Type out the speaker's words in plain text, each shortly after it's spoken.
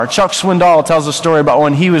Chuck Swindoll tells a story about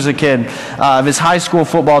when he was a kid of his high school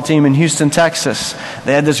football team in Houston, Texas.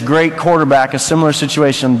 They had this great quarterback, a similar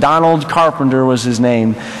situation. Donald Carpenter was his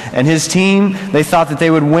name. And his team, they thought that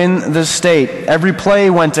they would win the state. Every play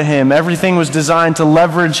went to him. Everything was designed to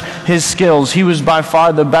leverage his skills. He was by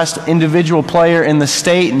far the best individual player in the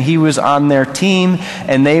state, and he was on their team.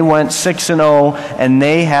 And they went 6-0, and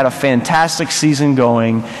they had a fantastic season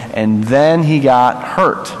going. And then he got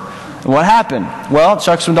hurt. What happened? Well,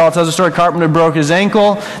 Chuck Swindoll tells the story. Carpenter broke his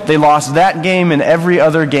ankle. They lost that game and every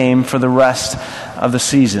other game for the rest of the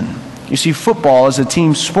season. You see, football is a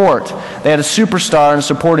team sport. They had a superstar and a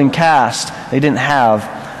supporting cast. They didn't have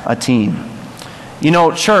a team. You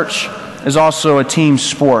know, church is also a team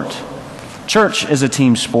sport. Church is a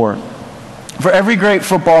team sport. For every great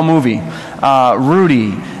football movie,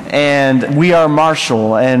 Rudy and We Are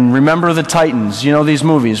Marshall and Remember the Titans, you know these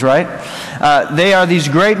movies, right? They are these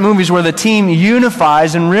great movies where the team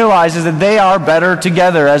unifies and realizes that they are better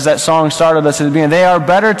together, as that song started us at the beginning. They are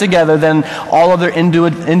better together than all of their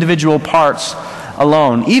individual parts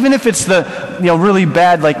alone. Even if it's the really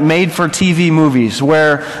bad, like made-for-TV movies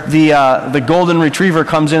where the golden retriever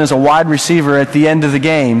comes in as a wide receiver at the end of the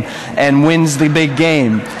game and wins the big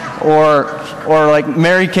game. Or like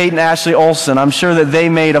Mary-Kate and Ashley Olsen. I'm sure that they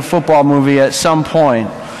made a football movie at some point.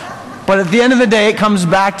 But at the end of the day, it comes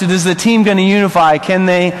back to, is the team going to unify? Can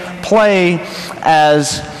they play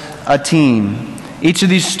as a team? Each of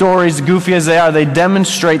these stories, goofy as they are, they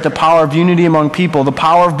demonstrate the power of unity among people, the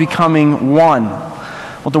power of becoming one.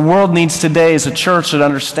 What the world needs today is a church that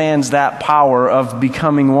understands that power of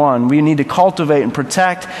becoming one. We need to cultivate and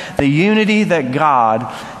protect the unity that God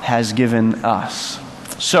has given us.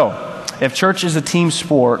 So, if church is a team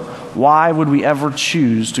sport, why would we ever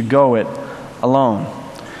choose to go it alone?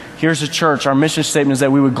 Here's a church. Our mission statement is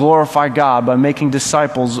that we would glorify God by making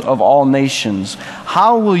disciples of all nations.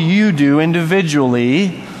 How will you do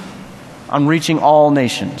individually on reaching all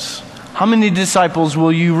nations? How many disciples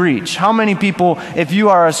will you reach? How many people, if you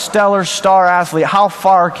are a stellar star athlete, how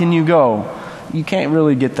far can you go? You can't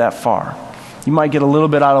really get that far. You might get a little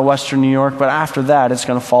bit out of Western New York, but after that, it's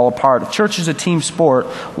going to fall apart. If church is a team sport,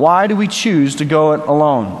 why do we choose to go it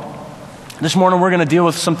alone? This morning, we're going to deal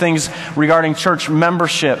with some things regarding church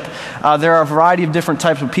membership. There are a variety of different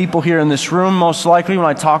types of people here in this room. Most likely, when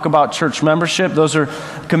I talk about church membership, those are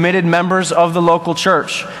committed members of the local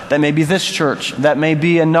church. That may be this church. That may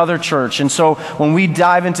be another church. And so, when we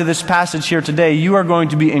dive into this passage here today, you are going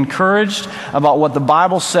to be encouraged about what the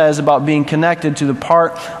Bible says about being connected to the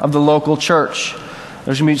part of the local church.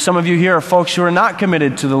 There's going to be some of you here are folks who are not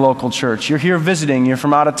committed to the local church. You're here visiting, you're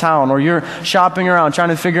from out of town, or you're shopping around trying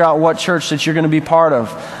to figure out what church that you're going to be part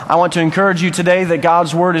of. I want to encourage you today that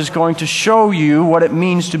God's Word is going to show you what it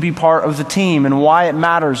means to be part of the team and why it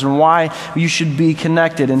matters and why you should be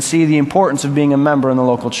connected and see the importance of being a member in the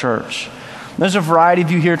local church. There's a variety of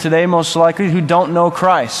you here today, most likely, who don't know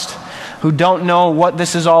Christ, who don't know what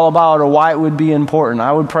this is all about or why it would be important.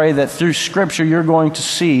 I would pray that through Scripture you're going to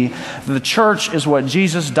see that the church is what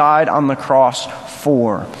Jesus died on the cross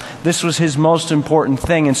for. This was His most important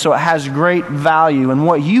thing, and so it has great value. And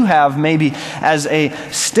what you have maybe as a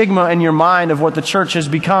stigma in your mind of what the church has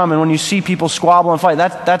become, and when you see people squabble and fight,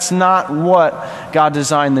 that's not what God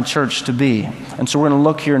designed the church to be. And so we're going to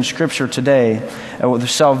look here in Scripture today at what the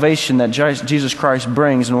salvation that Jesus Christ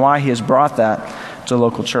brings and why He has brought that to the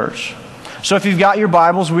local church. So if you've got your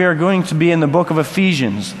Bibles, we are going to be in the book of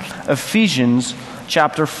Ephesians. Ephesians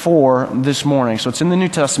chapter 4 this morning. So it's in the New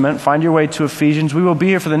Testament. Find your way to Ephesians. We will be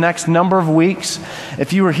here for the next number of weeks.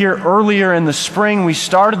 If you were here earlier in the spring, we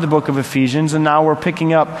started the book of Ephesians, and now we're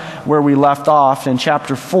picking up where we left off in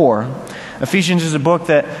chapter 4. Ephesians is a book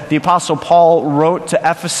that the Apostle Paul wrote to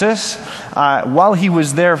Ephesus. While he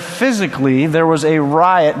was there physically, there was a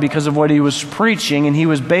riot because of what he was preaching, and he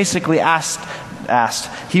was basically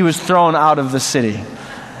he was thrown out of the city.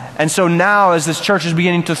 And so now, as this church is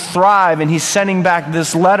beginning to thrive, and he's sending back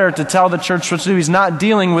this letter to tell the church what to do, he's not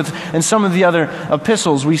dealing with, in some of the other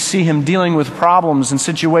epistles, we see him dealing with problems and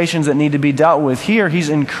situations that need to be dealt with. Here, he's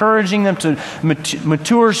encouraging them to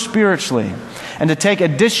mature spiritually and to take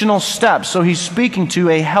additional steps. So he's speaking to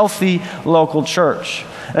a healthy local church.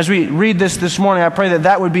 As we read this morning, I pray that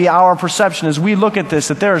that would be our perception as we look at this,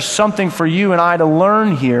 that there is something for you and I to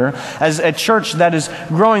learn here as a church that is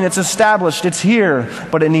growing, that's established. It's here,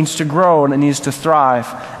 but it needs to grow and it needs to thrive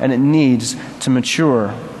and it needs to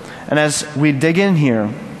mature. And as we dig in here,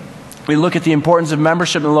 we look at the importance of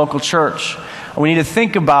membership in the local church. We need to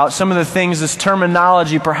think about some of the things, this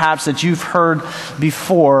terminology perhaps that you've heard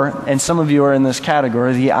before, and some of you are in this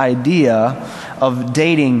category, the idea of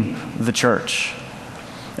dating the church.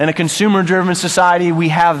 In a consumer-driven society, we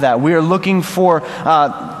have that. We are looking for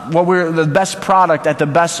the best product at the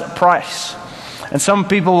best price. And some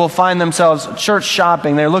people will find themselves church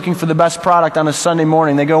shopping. They're looking for the best product on a Sunday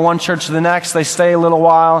morning. They go one church to the next. They stay a little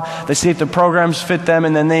while. They see if the programs fit them,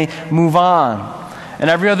 and then they move on. And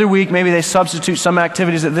every other week, maybe they substitute some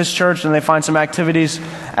activities at this church, and they find some activities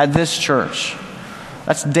at this church.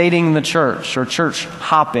 That's dating the church, or church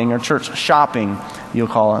hopping, or church shopping, you'll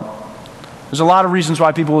call it. There's a lot of reasons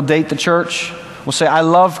why people will date the church. Will say, I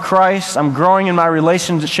love Christ, I'm growing in my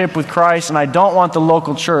relationship with Christ, and I don't want the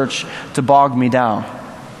local church to bog me down.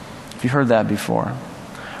 Have you heard that before?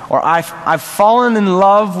 Or I've fallen in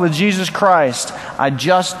love with Jesus Christ, I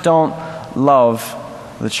just don't love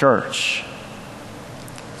the church.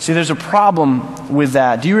 See, there's a problem with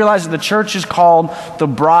that. Do you realize that the church is called the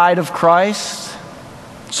bride of Christ?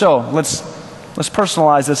 So, let's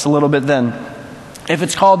personalize this a little bit then. If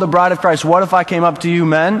it's called the bride of Christ, what if I came up to you,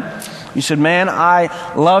 men? You said, man,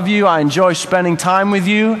 I love you. I enjoy spending time with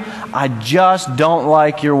you. I just don't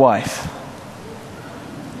like your wife.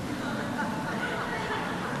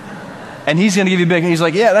 And he's going to give you a big, he's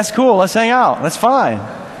like, yeah, that's cool. Let's hang out. That's fine.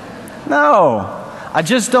 No, I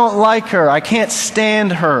just don't like her. I can't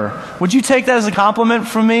stand her. Would you take that as a compliment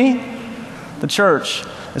from me? The church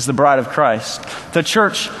is the bride of Christ. The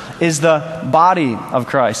church is the body of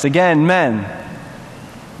Christ. Again, men,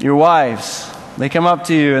 your wives, they come up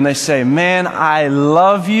to you and they say, man, I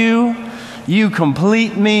love you. You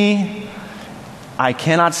complete me. I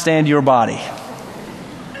cannot stand your body.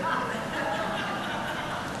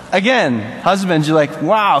 Again, husbands, you're like,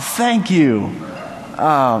 wow, thank you.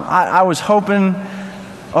 I was hoping,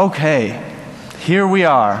 okay, here we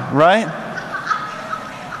are, right?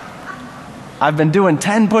 I've been doing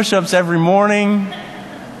 10 push-ups every morning.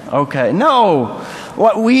 Okay, no.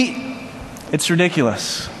 It's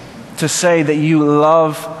ridiculous to say that you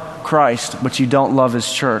love Christ, but you don't love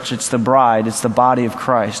His church. It's the bride. It's the body of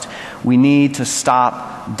Christ. We need to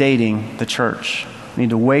stop dating the church. We need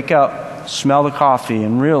to wake up, smell the coffee,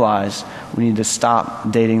 and realize we need to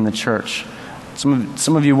stop dating the church.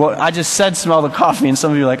 Some of you, I just said smell the coffee, and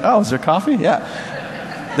some of you are like, oh, is there coffee?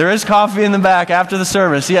 Yeah. There is coffee in the back after the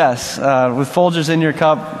service, yes. With Folgers in your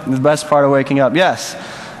cup, the best part of waking up, yes.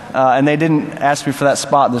 And they didn't ask me for that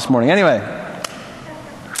spot this morning. Anyway.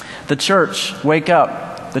 The church, wake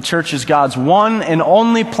up. The church is God's one and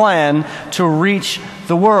only plan to reach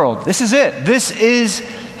the world. This is it. This is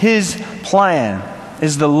His plan,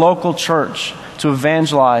 is the local church to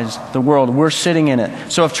evangelize the world. We're sitting in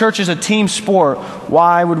it. So if church is a team sport,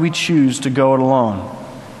 why would we choose to go it alone?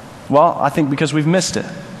 Well, I think because we've missed it.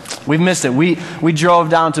 We've missed it. We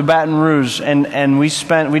drove down to Baton Rouge and we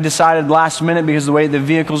decided last minute, because of the way the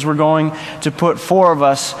vehicles were going, to put 4 of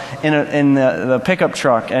us in the pickup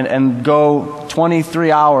truck and go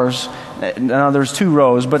 23 hours. Now there's 2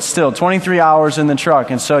 rows, but still 23 hours in the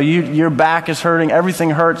truck. And so your back is hurting,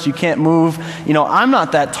 everything hurts, you can't move. You know, I'm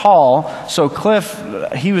not that tall, so Cliff,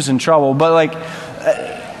 he was in trouble. But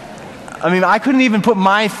I couldn't even put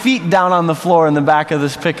my feet down on the floor in the back of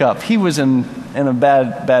this pickup. He was in a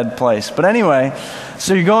bad place. But anyway,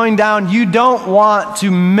 so you're going down. You don't want to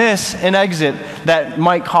miss an exit that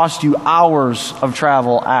might cost you hours of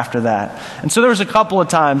travel after that. And so there was a couple of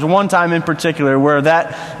times, one time in particular, where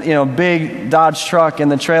that big Dodge truck and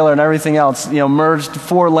the trailer and everything else merged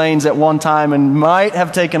 4 lanes at one time and might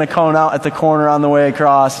have taken a cone out at the corner on the way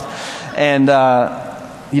across. And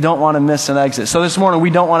you don't want to miss an exit. So this morning,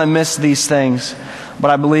 we don't want to miss these things. But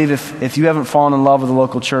I believe if you haven't fallen in love with the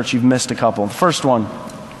local church, you've missed a couple. The first one,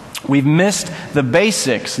 we've missed the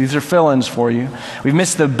basics. These are fill-ins for you. We've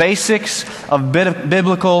missed the basics of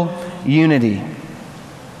biblical unity.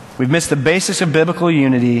 We've missed the basics of biblical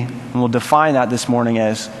unity, and we'll define that this morning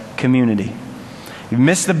as community. We've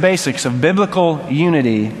missed the basics of biblical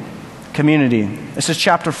unity, community. This is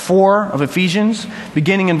chapter 4 of Ephesians,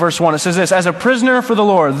 beginning in verse 1. It says this, as a prisoner for the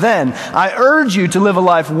Lord, then I urge you to live a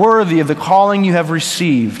life worthy of the calling you have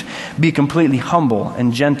received. Be completely humble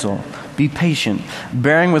and gentle. Be patient,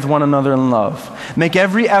 bearing with one another in love. Make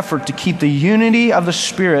every effort to keep the unity of the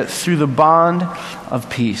Spirit through the bond of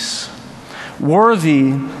peace.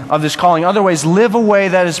 Worthy of this calling. Other ways, live a way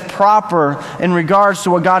that is proper in regards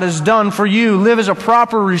to what God has done for you. Live as a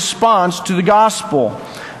proper response to the gospel.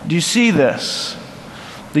 Do you see this?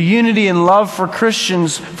 The unity and love for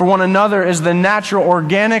Christians for one another is the natural,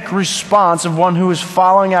 organic response of one who is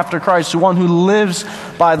following after Christ, one who lives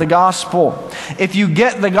by the gospel. If you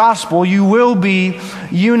get the gospel, you will be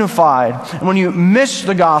unified. And when you miss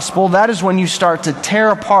the gospel, that is when you start to tear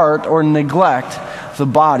apart or neglect the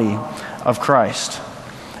body of Christ.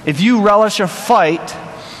 If you relish a fight,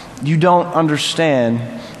 you don't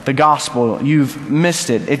understand the gospel, you've missed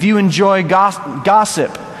it. If you enjoy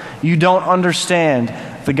gossip, you don't understand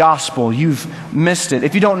the gospel. You've missed it.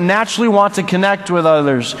 If you don't naturally want to connect with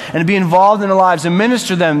others and be involved in their lives and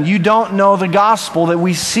minister them, you don't know the gospel that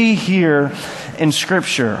we see here in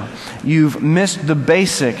Scripture. You've missed the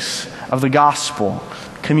basics of the gospel.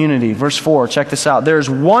 Community. Verse 4, check this out. There is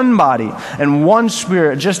one body and one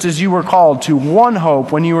Spirit, just as you were called to one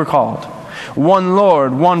hope when you were called. One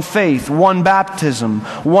Lord, one faith, one baptism,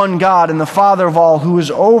 one God and the Father of all, who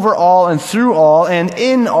is over all and through all and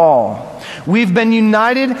in all. We've been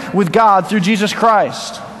united with God through Jesus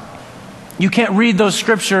Christ. You can't read those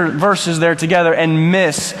scripture verses there together and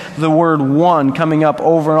miss the word one coming up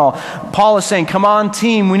over and all. Paul is saying, come on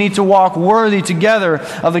team, we need to walk worthy together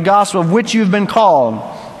of the gospel of which you've been called.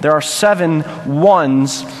 There are 7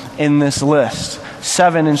 ones in this list.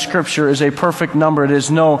 7 in Scripture is a perfect number. It is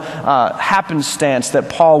no happenstance that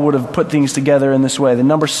Paul would have put things together in this way. The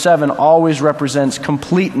number 7 always represents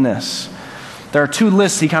completeness. There are 2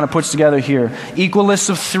 lists he kind of puts together here. Equal lists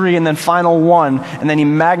of 3 and then final 1. And then he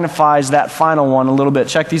magnifies that final one a little bit.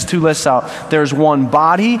 Check these 2 lists out. There's one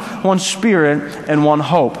body, one Spirit, and one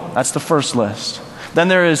hope. That's the first list. Then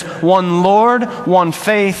there is one Lord, one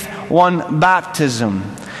faith, one baptism.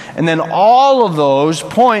 And then all of those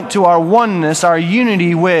point to our oneness, our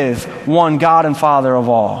unity with one God and Father of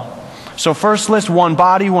all. So first list, one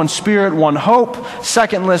body, one Spirit, one hope.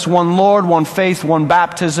 Second list, one Lord, one faith, one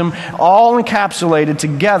baptism. All encapsulated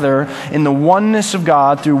together in the oneness of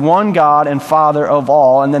God through one God and Father of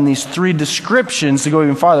all. And then these 3 descriptions to go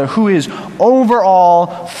even farther. Who is over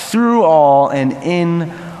all, through all, and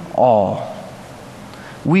in all.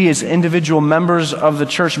 We as individual members of the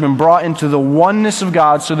church have been brought into the oneness of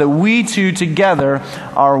God so that we two together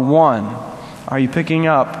are one. Are you picking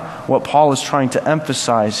up what Paul is trying to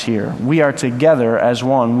emphasize here? We are together as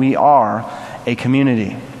one. We are a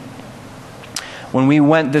community. When we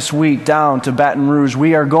went this week down to Baton Rouge,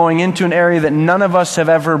 we are going into an area that none of us have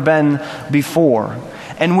ever been before.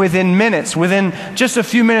 And within minutes, within just a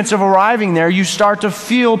few minutes of arriving there, you start to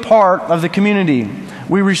feel part of the community.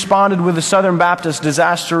 We responded with the Southern Baptist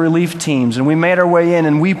disaster relief teams, and we made our way in,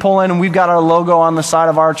 and we pull in, and we've got our logo on the side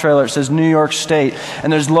of our trailer. It says New York State,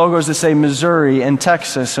 and there's logos that say Missouri and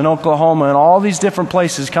Texas and Oklahoma and all these different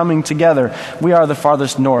places coming together. We are the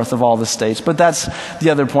farthest north of all the states, but that's the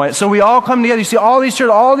other point. So we all come together. You see all these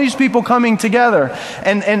churches, all these people coming together,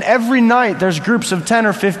 and every night there's groups of 10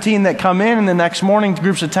 or 15 that come in, and the next morning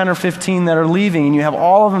groups of 10 or 15 that are leaving, and you have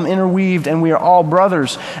all of them interweaved, and we are all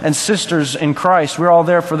brothers and sisters in Christ. We're all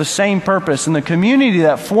there for the same purpose, and the community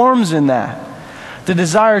that forms in that, the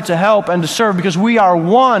desire to help and to serve, because we are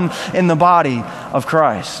one in the body of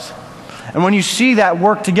Christ. And when you see that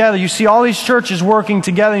work together, you see all these churches working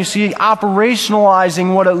together, you see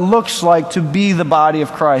operationalizing what it looks like to be the body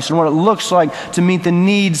of Christ, and what it looks like to meet the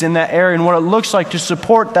needs in that area, and what it looks like to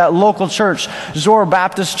support that local church, Zoar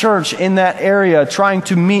Baptist Church in that area, trying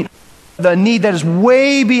to meet the need that is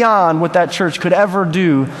way beyond what that church could ever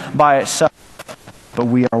do by itself. But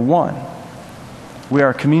we are one. We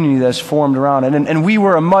are a community that's formed around it. And we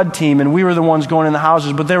were a mud team, and we were the ones going in the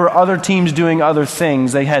houses, but there were other teams doing other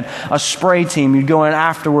things. They had a spray team. You'd go in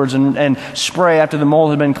afterwards and spray after the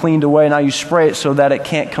mold had been cleaned away. Now you spray it so that it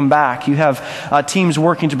can't come back. You have teams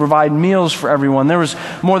working to provide meals for everyone. There was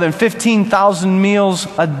more than 15,000 meals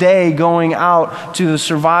a day going out to the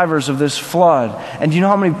survivors of this flood. And do you know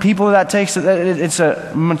how many people that takes?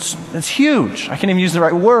 It's huge. I can't even use the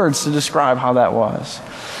right words to describe how that was.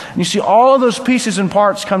 And you see all of those pieces and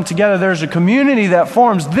parts come together. There's a community that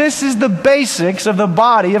forms. This is the basics of the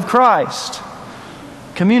body of Christ.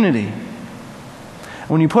 Community.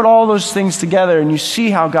 When you put all those things together and you see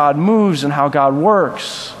how God moves and how God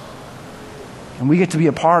works, and we get to be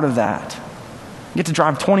a part of that. You get to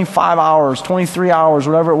drive 25 hours, 23 hours,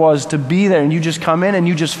 whatever it was, to be there, and you just come in and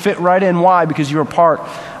you just fit right in. Why? Because you're a part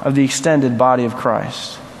of the extended body of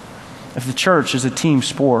Christ. If the church is a team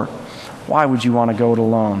sport, why would you want to go it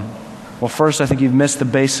alone? Well, first, I think you've missed the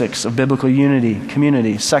basics of biblical unity,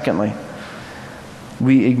 community. Secondly,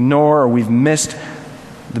 we've missed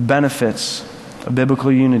the benefits of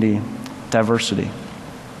biblical unity, diversity.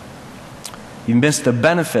 You've missed the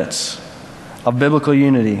benefits of biblical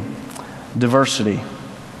unity, diversity.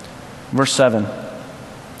 Verse 7.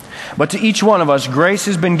 But to each one of us, grace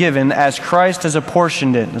has been given as Christ has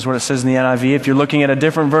apportioned it, is what it says in the NIV. If you're looking at a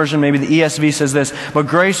different version, maybe the ESV says this, but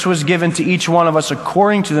grace was given to each one of us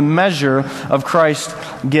according to the measure of Christ's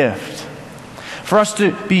gift. For us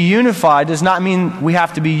to be unified does not mean we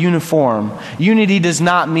have to be uniform. Unity does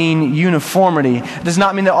not mean uniformity. It does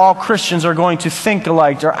not mean that all Christians are going to think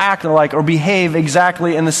alike or act alike or behave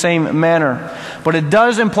exactly in the same manner. But it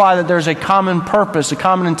does imply that there's a common purpose, a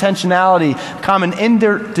common intentionality, common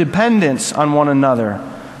interdependence on one another.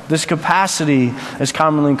 This capacity is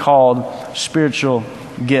commonly called spiritual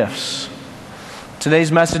gifts.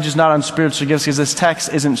 Today's message is not on spiritual gifts because this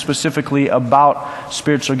text isn't specifically about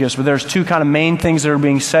spiritual gifts. But there's two kind of main things that are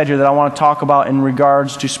being said here that I want to talk about in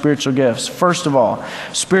regards to spiritual gifts. First of all,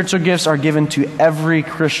 spiritual gifts are given to every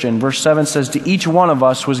Christian. Verse 7 says, to each one of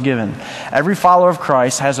us was given. Every follower of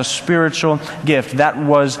Christ has a spiritual gift that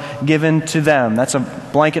was given to them. That's a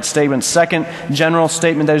blanket statement. Second general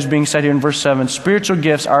statement that is being said here in verse 7, spiritual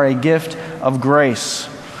gifts are a gift of grace.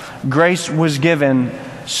 Grace was given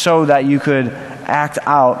so that you could act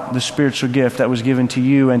out the spiritual gift that was given to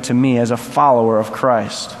you and to me as a follower of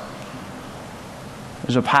Christ.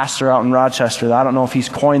 There's a pastor out in Rochester that I don't know if he's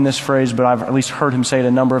coined this phrase, but I've at least heard him say it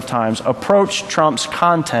a number of times. Approach trumps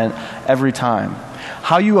content every time.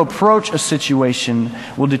 How you approach a situation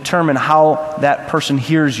will determine how that person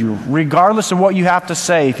hears you, regardless of what you have to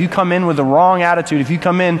say. If you come in with the wrong attitude, if you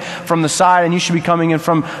come in from the side and you should be coming in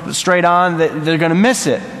from straight on, they're going to miss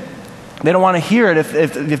it. They don't want to hear it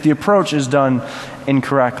if the approach is done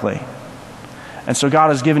incorrectly. And so God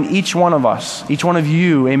has given each one of us, each one of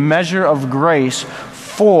you, a measure of grace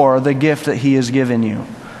for the gift that He has given you.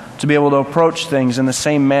 To be able to approach things in the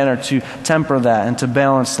same manner, to temper that and to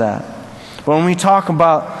balance that. But when we talk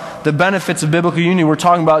about the benefits of biblical unity, we're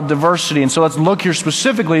talking about diversity. And so let's look here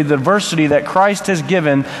specifically at the diversity that Christ has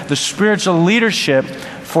given the spiritual leadership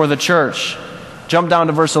for the church. Jump down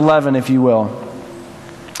to verse 11, if you will.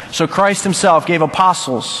 So Christ Himself gave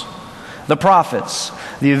apostles, the prophets,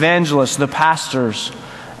 the evangelists, the pastors,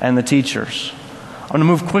 and the teachers. I'm going to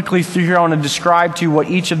move quickly through here. I want to describe to you what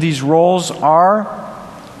each of these roles are.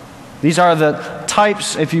 These are the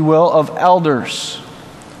types, if you will, of elders,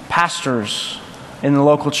 pastors in the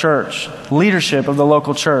local church, leadership of the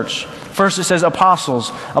local church. First it says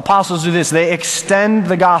apostles. Apostles do this. They extend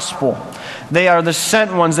the gospel. They are the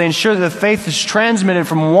sent ones. They ensure that the faith is transmitted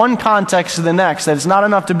from one context to the next. That it's not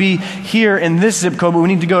enough to be here in this zip code, but we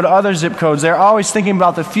need to go to other zip codes. They're always thinking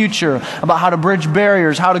about the future, about how to bridge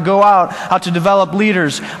barriers, how to go out, how to develop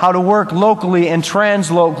leaders, how to work locally and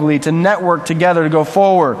translocally, to network together to go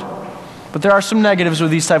forward. But there are some negatives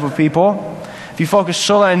with these type of people. If you focus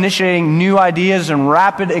solely on initiating new ideas and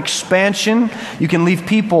rapid expansion, you can leave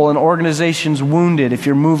people and organizations wounded if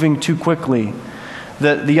you're moving too quickly.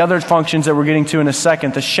 The other functions that we're getting to in a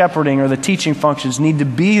second, the shepherding or the teaching functions, need to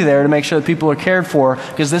be there to make sure that people are cared for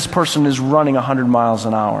because this person is running 100 miles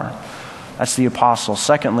an hour. That's the apostle.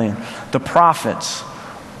 Secondly, the prophets.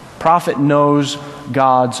 Prophet knows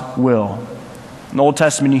God's will. In the Old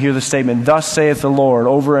Testament, you hear the statement, "Thus saith the Lord,"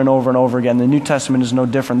 over and over and over again. The New Testament is no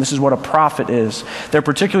different. This is what a prophet is. They're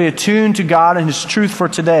particularly attuned to God and His truth for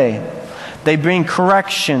today. They bring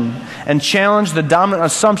correction and challenge the dominant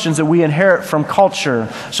assumptions that we inherit from culture.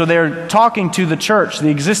 So they're talking to the church, the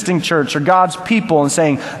existing church, or God's people, and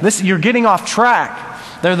saying, "This, you're getting off track."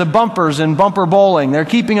 They're the bumpers in bumper bowling. They're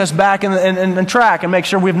keeping us back in track and make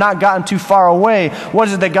sure we've not gotten too far away. What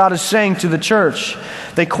is it that God is saying to the church?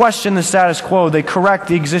 They question the status quo. They correct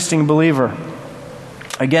the existing believer.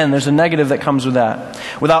 Again, there's a negative that comes with that.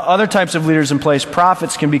 Without other types of leaders in place,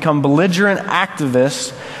 prophets can become belligerent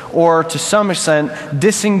activists or, to some extent,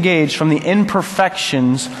 disengaged from the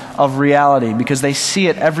imperfections of reality because they see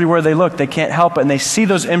it everywhere they look. They can't help it, and they see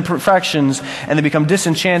those imperfections, and they become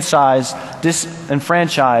disenfranchised,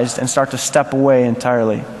 and start to step away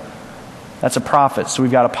entirely. That's a prophet. So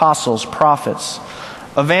we've got apostles, prophets,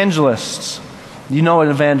 evangelists. You know an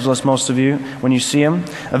evangelist, most of you, when you see him.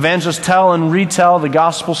 Evangelists tell and retell the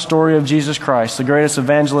gospel story of Jesus Christ. The greatest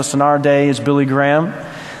evangelist in our day is Billy Graham.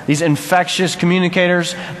 These infectious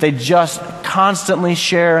communicators, they just constantly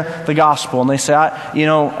share the gospel. And they say,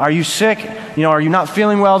 are you sick? Are you not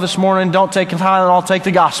feeling well this morning? Don't take Tylenol, take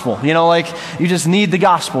the gospel. You just need the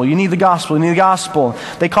gospel. You need the gospel. You need the gospel.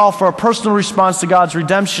 They call for a personal response to God's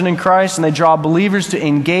redemption in Christ, and they draw believers to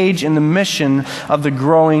engage in the mission of the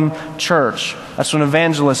growing church. That's what an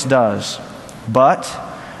evangelist does. But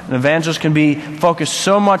an evangelist can be focused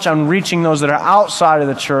so much on reaching those that are outside of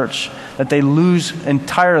the church that they lose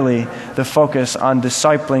entirely the focus on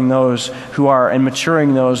discipling those who are, and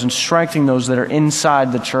maturing those and strengthening those that are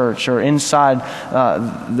inside the church or inside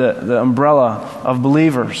the umbrella of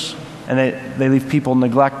believers. And they leave people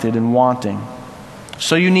neglected and wanting.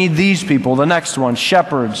 So you need these people. The next one,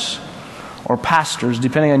 shepherds. or pastors,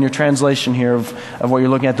 depending on your translation here of what you're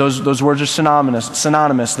looking at. Those words are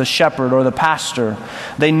synonymous, the shepherd or the pastor.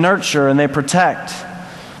 They nurture and they protect.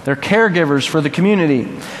 They're caregivers for the community.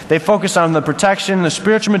 They focus on the protection and the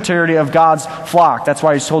spiritual maturity of God's flock. That's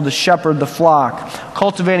why he's told to shepherd the flock.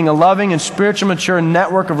 Cultivating a loving and spiritually mature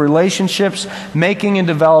network of relationships, making and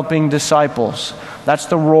developing disciples. That's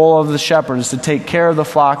the role of the shepherd, is to take care of the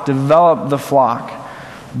flock, develop the flock.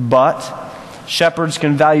 But shepherds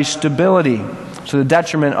can value stability to the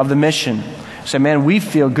detriment of the mission. Say, man, we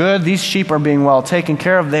feel good. These sheep are being well taken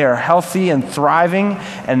care of. They are healthy and thriving,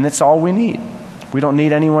 and that's all we need. We don't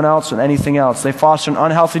need anyone else and anything else. They foster an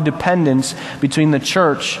unhealthy dependence between the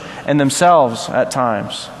church and themselves at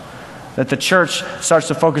times. That the church starts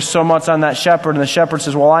to focus so much on that shepherd, and the shepherd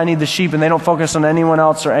says, well, I need the sheep, and they don't focus on anyone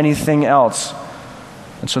else or anything else.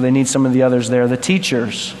 And so they need some of the others there. The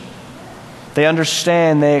teachers, they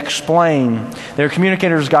understand, they explain. They're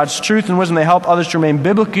communicators of God's truth and wisdom. They help others to remain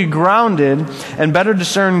biblically grounded and better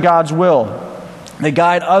discern God's will. They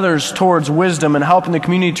guide others towards wisdom and helping the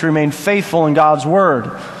community to remain faithful in God's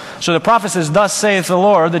word. So the prophet says, thus saith the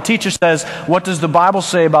Lord. The teacher says, what does the Bible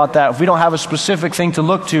say about that? If we don't have a specific thing to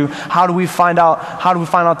look to, how do we find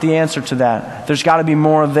out the answer to that? There's got to be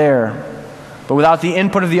more there. But without the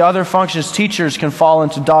input of the other functions, teachers can fall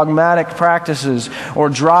into dogmatic practices or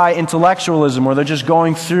dry intellectualism, where they're just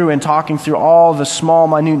going through and talking through all the small,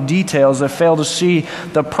 minute details that fail to see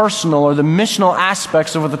the personal or the missional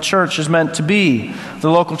aspects of what the church is meant to be, the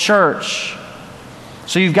local church.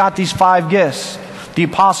 So you've got these 5 gifts: the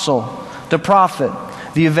apostle, the prophet,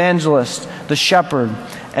 the evangelist, the shepherd,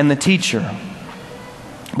 and the teacher.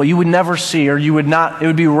 But you would never see, or it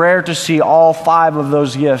would be rare to see all 5 of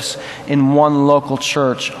those gifts in one local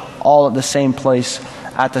church, all at the same place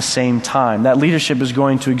at the same time. That leadership is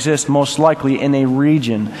going to exist most likely in a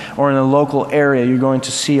region or in a local area. You're going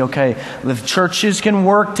to see, okay, if churches can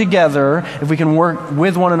work together, if we can work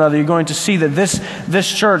with one another, you're going to see that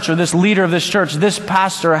this church or this leader of this church, this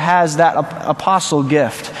pastor has that apostle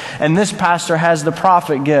gift, and this pastor has the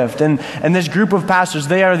prophet gift, and this group of pastors,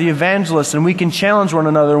 they are the evangelists, and we can challenge one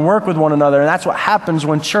another and work with one another. And that's what happens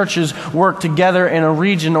when churches work together in a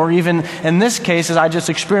region, or even in this case, as I just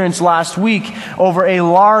experienced last week, over a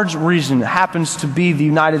large region. It happens to be the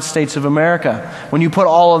United States of America. When you put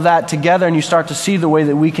all of that together and you start to see the way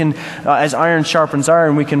that we can, as iron sharpens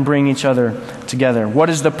iron, we can bring each other together. What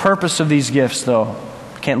is the purpose of these gifts, though?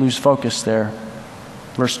 Can't lose focus there.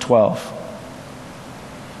 Verse 12.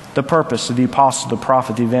 The purpose of the apostle, the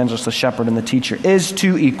prophet, the evangelist, the shepherd, and the teacher is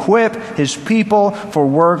to equip his people for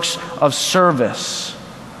works of service,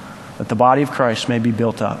 that the body of Christ may be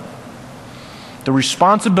built up. The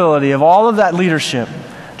responsibility of all of that leadership,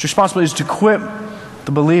 its responsibility is to equip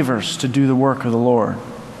the believers to do the work of the Lord.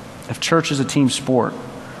 If church is a team sport,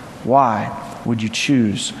 why would you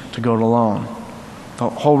choose to go it alone? The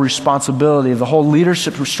whole responsibility of the whole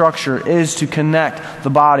leadership structure is to connect the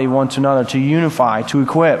body one to another, to unify, to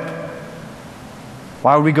equip.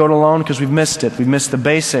 Why would we go it alone? Because we've missed it. We've missed the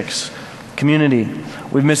basics, community.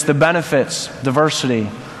 We've missed the benefits, diversity.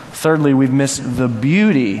 Thirdly, we've missed the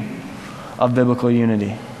beauty of biblical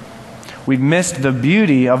unity. We've missed the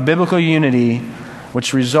beauty of biblical unity,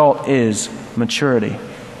 which result is maturity.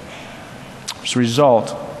 Which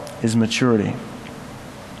result is maturity.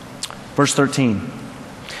 Verse 13.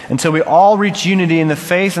 Until we all reach unity in the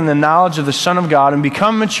faith and the knowledge of the Son of God and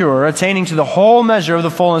become mature, attaining to the whole measure of the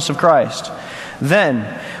fullness of Christ.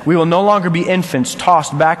 Then we will no longer be infants,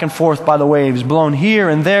 tossed back and forth by the waves, blown here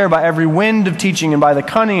and there by every wind of teaching and by the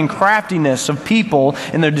cunning and craftiness of people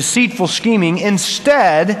in their deceitful scheming.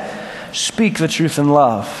 Instead, speak the truth in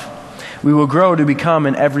love. We will grow to become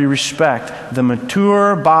in every respect the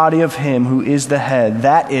mature body of Him who is the head,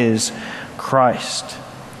 that is, Christ.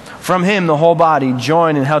 From Him, the whole body,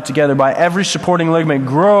 joined and held together by every supporting ligament,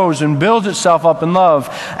 grows and builds itself up in love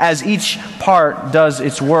as each part does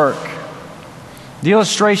its work. The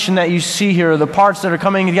illustration that you see here, the parts that are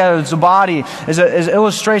coming together, it's the body, is an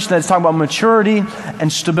illustration that's talking about maturity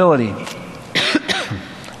and stability.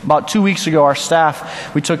 About 2 weeks ago, our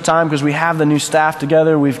staff, we took time because we have the new staff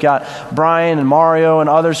together. We've got Brian and Mario and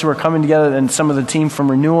others who are coming together, and some of the team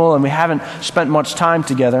from Renewal, and we haven't spent much time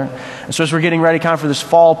together. And so as we're getting ready kind of for this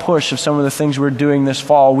fall push of some of the things we're doing this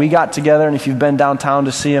fall, we got together, and if you've been downtown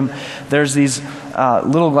to see them, there's these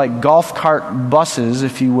little like golf cart buses,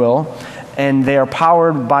 if you will, and they are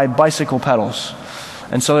powered by bicycle pedals.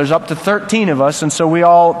 And so there's up to 13 of us, and so we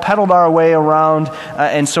all pedaled our way around,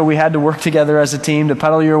 and so we had to work together as a team to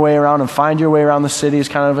pedal your way around and find your way around the city. It's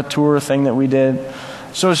kind of a tour thing that we did.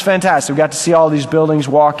 So it was fantastic. We got to see all these buildings,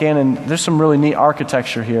 walk in, and there's some really neat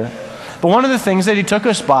architecture here. But one of the things that he took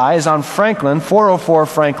us by is on Franklin, 404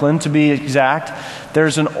 Franklin to be exact,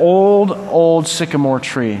 there's an old sycamore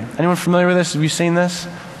tree. Anyone familiar with this? Have you seen this?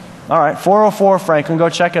 All right, 404 Franklin, go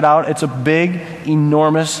check it out. It's a big,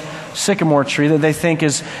 enormous sycamore tree that they think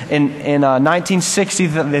is, in 1960,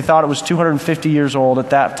 they thought it was 250 years old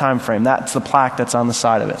at that time frame. That's the plaque that's on the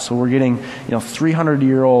side of it. So we're getting,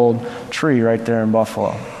 300-year-old tree right there in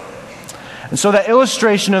Buffalo. And so that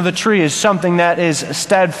illustration of the tree is something that is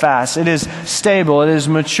steadfast, it is stable, it is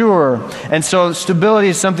mature. And so stability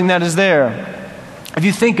is something that is there. If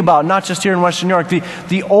you think about, not just here in Western New York,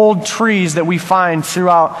 the old trees that we find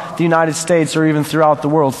throughout the United States or even throughout the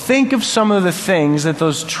world, think of some of the things that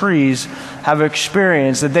those trees have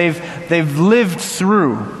experienced, that they've lived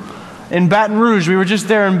through. In Baton Rouge, we were just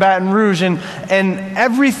there in Baton Rouge, and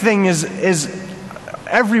everything is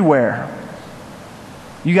everywhere.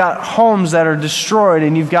 You got homes that are destroyed,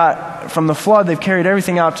 and you've got, from the flood, they've carried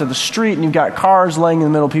everything out to the street, and you've got cars laying in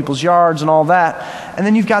the middle of people's yards and all that. And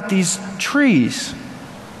then you've got these trees,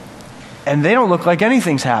 and they don't look like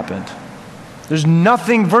anything's happened. There's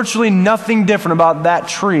virtually nothing different about that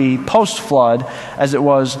tree post-flood as it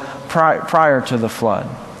was prior to the flood.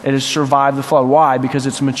 It has survived the flood. Why? Because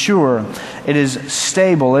it's mature, it is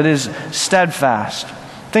stable, it is steadfast.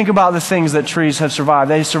 Think about the things that trees have survived.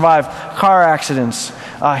 They survived car accidents.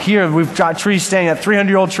 Here we've got trees standing, that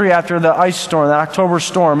 300-year-old tree after the ice storm, that October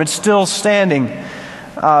storm. It's still standing.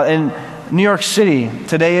 In New York City,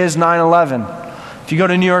 today is 9/11. If you go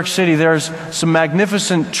to New York City, there's some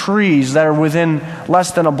magnificent trees that are within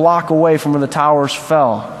less than a block away from where the towers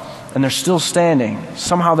fell. And they're still standing.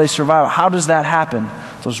 Somehow they survive. How does that happen?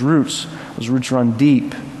 Those roots run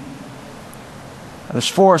deep. There's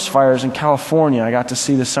forest fires in California I got to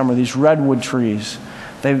see this summer. These redwood trees,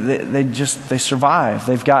 they survive.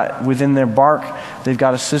 They've got, within their bark, they've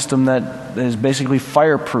got a system that is basically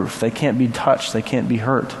fireproof. They can't be touched. They can't be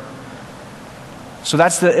hurt. So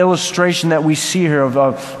that's the illustration that we see here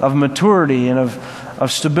of maturity and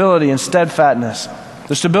of stability and steadfastness.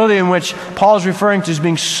 The stability in which Paul is referring to is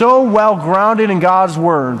being so well grounded in God's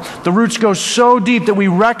Word. The roots go so deep that we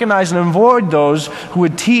recognize and avoid those who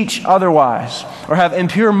would teach otherwise, or have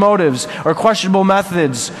impure motives, or questionable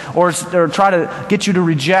methods, or try to get you to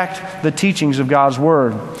reject the teachings of God's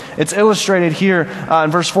Word. It's illustrated here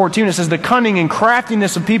in verse 14. It says, the cunning and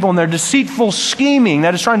craftiness of people and their deceitful scheming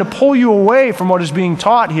that is trying to pull you away from what is being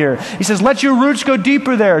taught here. He says, let your roots go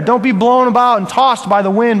deeper there. Don't be blown about and tossed by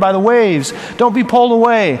the wind, by the waves. Don't be pulled away.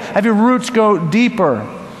 Have your roots go deeper.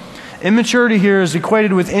 Immaturity here is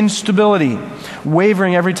equated with instability,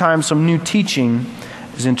 wavering every time some new teaching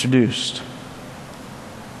is introduced.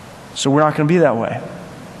 So we're not going to be that way.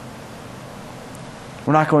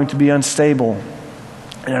 We're not going to be unstable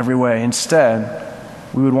in every way. Instead,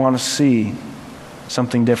 we would want to see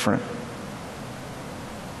something different.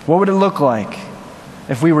 What would it look like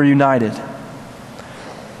if we were united?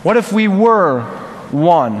 What if we were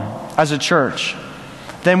one as a church?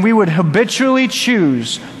 Then we would habitually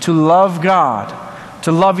choose to love God,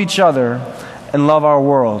 to love each other, and love our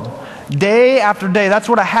world. Day after day. That's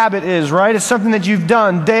what a habit is, right? It's something that you've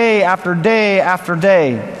done day after day after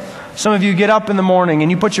day. Some of you get up in the morning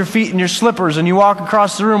and you put your feet in your slippers and you walk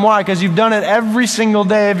across the room. Why? Because you've done it every single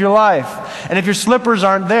day of your life. And if your slippers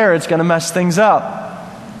aren't there, it's going to mess things up.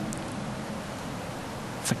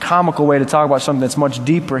 It's a comical way to talk about something that's much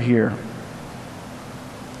deeper here.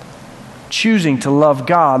 Choosing to love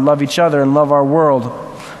God, love each other, and love our world.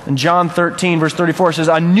 In John 13, verse 34, it says,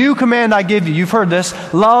 a new command I give you. You've heard this.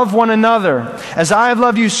 Love one another. As I have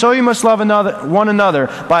loved you, so you must love one another.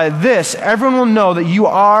 By this, everyone will know that you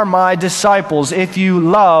are my disciples if you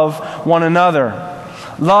love one another.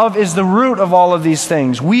 Love is the root of all of these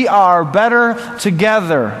things. We are better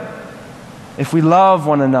together if we love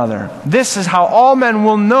one another. This is how all men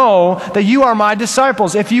will know that you are my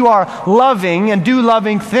disciples, if you are loving and do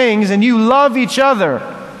loving things and you love each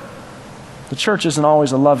other. The church isn't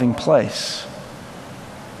always a loving place.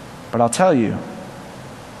 But I'll tell you,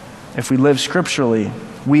 if we live scripturally,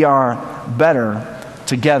 we are better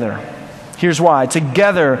together. Here's why.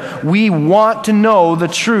 Together, we want to know the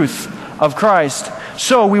truth of Christ.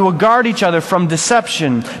 So we will guard each other from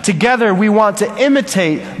deception. Together, we want to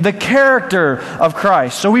imitate the character of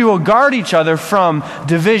Christ. So we will guard each other from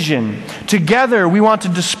division. Together, we want to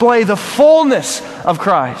display the fullness of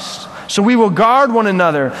Christ. So we will guard one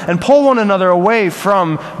another and pull one another away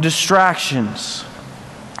from distractions.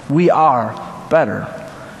 We are better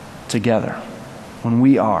together when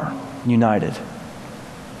we are united.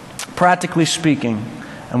 Practically speaking,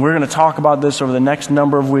 and we're going to talk about this over the next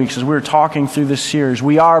number of weeks as we're talking through this series,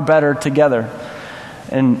 we are better together.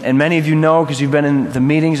 And many of you know, because you've been in the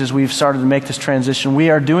meetings as we've started to make this transition, we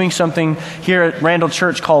are doing something here at Randall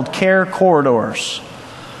Church called Care Corridors.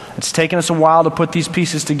 It's taken us a while to put these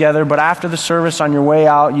pieces together, but after the service, on your way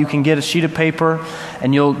out, you can get a sheet of paper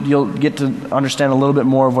and you'll get to understand a little bit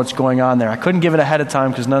more of what's going on there. I couldn't give it ahead of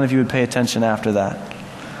time because none of you would pay attention after that.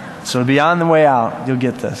 So be on the way out, you'll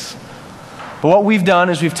get this. But what we've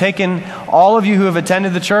done is we've taken all of you who have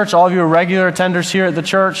attended the church, all of you who are regular attenders here at the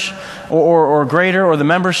church, or greater, or the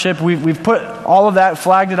membership, we've put all of that,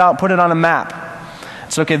 flagged it out, put it on a map.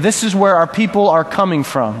 So, okay, this is where our people are coming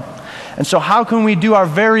from. And so how can we do our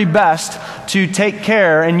very best to take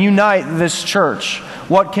care and unite this church?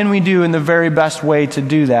 What can we do in the very best way to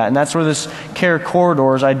do that? And that's where this Care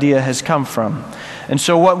Corridors idea has come from. And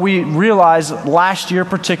so what we realized last year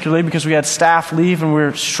particularly, because we had staff leave and we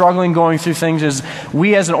were struggling going through things, is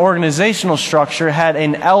we as an organizational structure had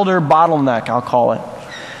an elder bottleneck, I'll call it.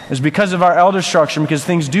 It's because of our elder structure, because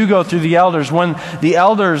things do go through the elders. When the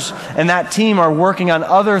elders and that team are working on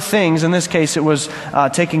other things, in this case it was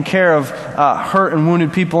taking care of hurt and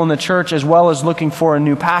wounded people in the church, as well as looking for a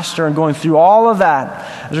new pastor and going through all of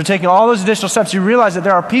that. As we're taking all those additional steps, you realize that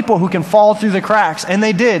there are people who can fall through the cracks, and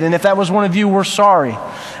they did. And if that was one of you, we're sorry.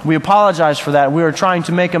 We apologize for that. We are trying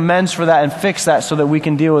to make amends for that and fix that so that we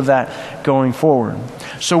can deal with that going forward.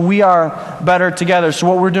 So we are better together. So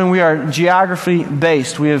what we're doing, we are geography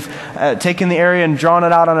based. We have taken the area and drawn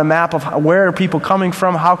it out on a map of where are people coming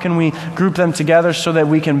from, how can we group them together so that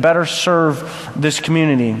we can better serve this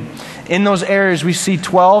community. In those areas, we see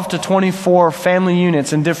 12 to 24 family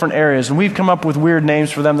units in different areas. And we've come up with weird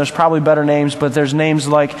names for them. There's probably better names, but there's names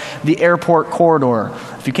like the Airport Corridor.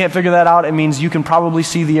 If you can't figure that out, it means you can probably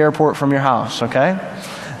see the airport from your house, okay?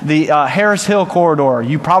 The Harris Hill Corridor.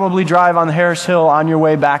 You probably drive on the Harris Hill on your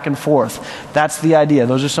way back and forth. That's the idea.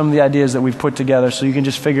 Those are some of the ideas that we've put together so you can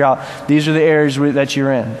just figure out these are the areas that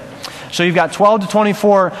you're in. So you've got 12 to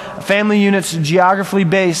 24 family units geographically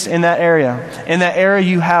based in that area. In that area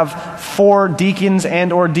you have 4 deacons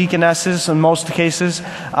and or deaconesses in most cases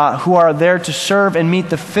who are there to serve and meet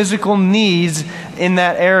the physical needs in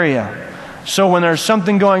that area. So when there's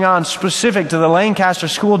something going on specific to the Lancaster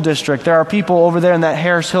School District, there are people over there in that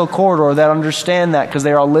Harris Hill corridor that understand that because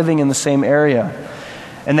they are all living in the same area.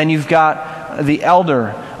 And then you've got the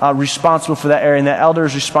elder responsible for that area, and that elder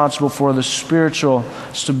is responsible for the spiritual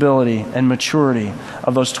stability and maturity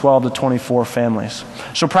of those 12 to 24 families.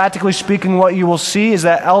 So practically speaking, what you will see is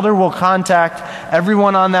that elder will contact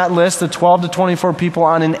everyone on that list, the 12 to 24 people,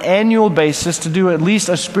 on an annual basis to do at least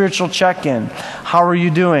a spiritual check-in. How are you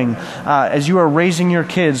doing? As you are raising your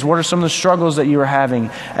kids, what are some of the struggles that you are having?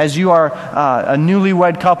 As you are a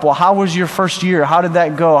newlywed couple, how was your first year? How did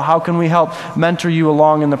that go? How can we help mentor you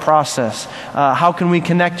along in the process? How can we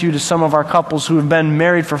connect you to some of our couples who have been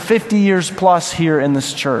married for 50 years plus here in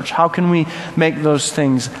this church? How can we make those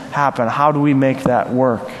things happen? How do we make that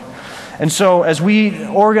work? And so as we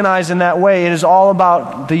organize in that way, it is all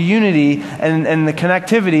about the unity and the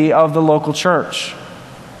connectivity of the local church.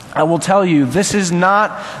 I will tell you, this is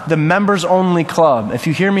not the members-only club. If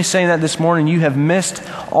you hear me saying that this morning, you have missed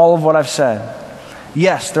all of what I've said.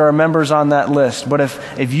 Yes, there are members on that list, but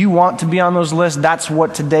if you want to be on those lists, that's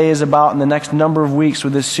what today is about in the next number of weeks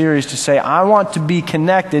with this series, to say, I want to be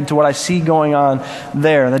connected to what I see going on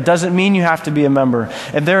there. That doesn't mean you have to be a member.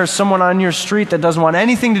 If there is someone on your street that doesn't want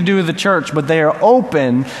anything to do with the church, but they are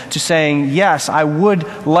open to saying, yes, I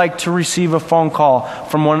would like to receive a phone call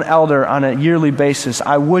from one elder on a yearly basis.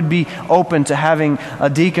 I would be open to having a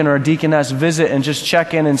deacon or a deaconess visit and just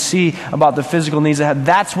check in and see about the physical needs they have.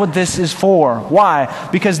 That's what this is for. Why?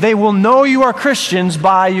 Because they will know you are Christians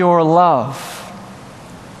by your love.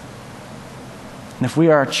 And if we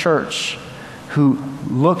are a church who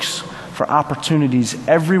looks for opportunities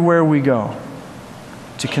everywhere we go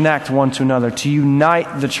to connect one to another, to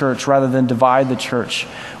unite the church rather than divide the church,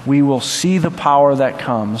 we will see the power that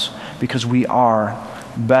comes because we are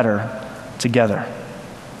better together.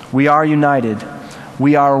 We are united.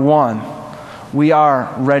 We are one. We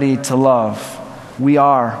are ready to love. We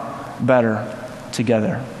are better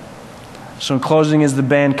together. So in closing, as the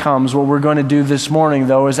band comes, what we're going to do this morning,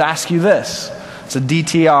 though, is ask you this. It's a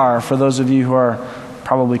DTR for those of you who are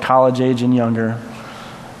probably college age and younger.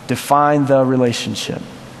 Define the relationship.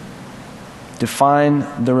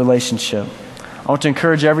 Define the relationship. I want to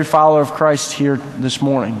encourage every follower of Christ here this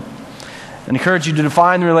morning and encourage you to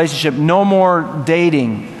define the relationship. No more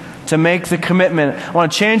dating to make the commitment. I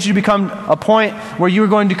want to change you to become a point where you're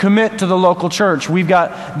going to commit to the local church. We've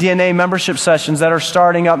got DNA membership sessions that are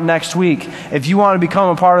starting up next week. If you want to become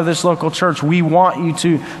a part of this local church, we want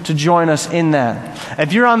you to join us in that.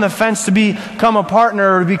 If you're on the fence to become a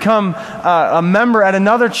partner or to become a member at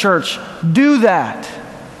another church, do that.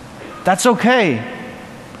 That's okay.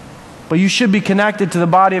 But you should be connected to the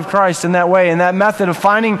body of Christ in that way, and that method of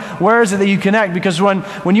finding where is it that you connect. Because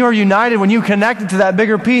when you are united, when you connected to that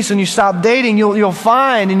bigger piece and you stop dating, you'll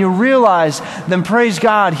find and you'll realize, then praise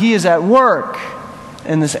God, He is at work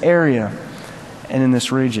in this area and in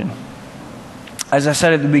this region. As I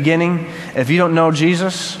said at the beginning, if you don't know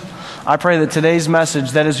Jesus, I pray that today's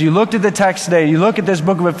message, that as you looked at the text today, you look at this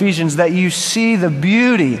book of Ephesians, that you see the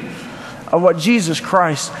beauty of what Jesus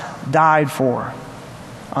Christ died for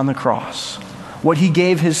on the cross. What He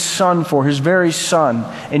gave His Son for, His very Son,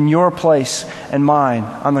 in your place and mine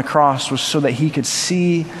on the cross, was so that He could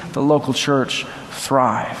see the local church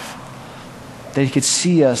thrive. That He could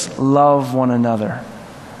see us love one another.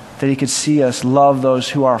 That He could see us love those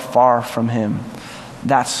who are far from Him.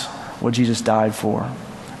 That's what Jesus died for.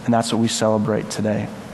 And that's what we celebrate today.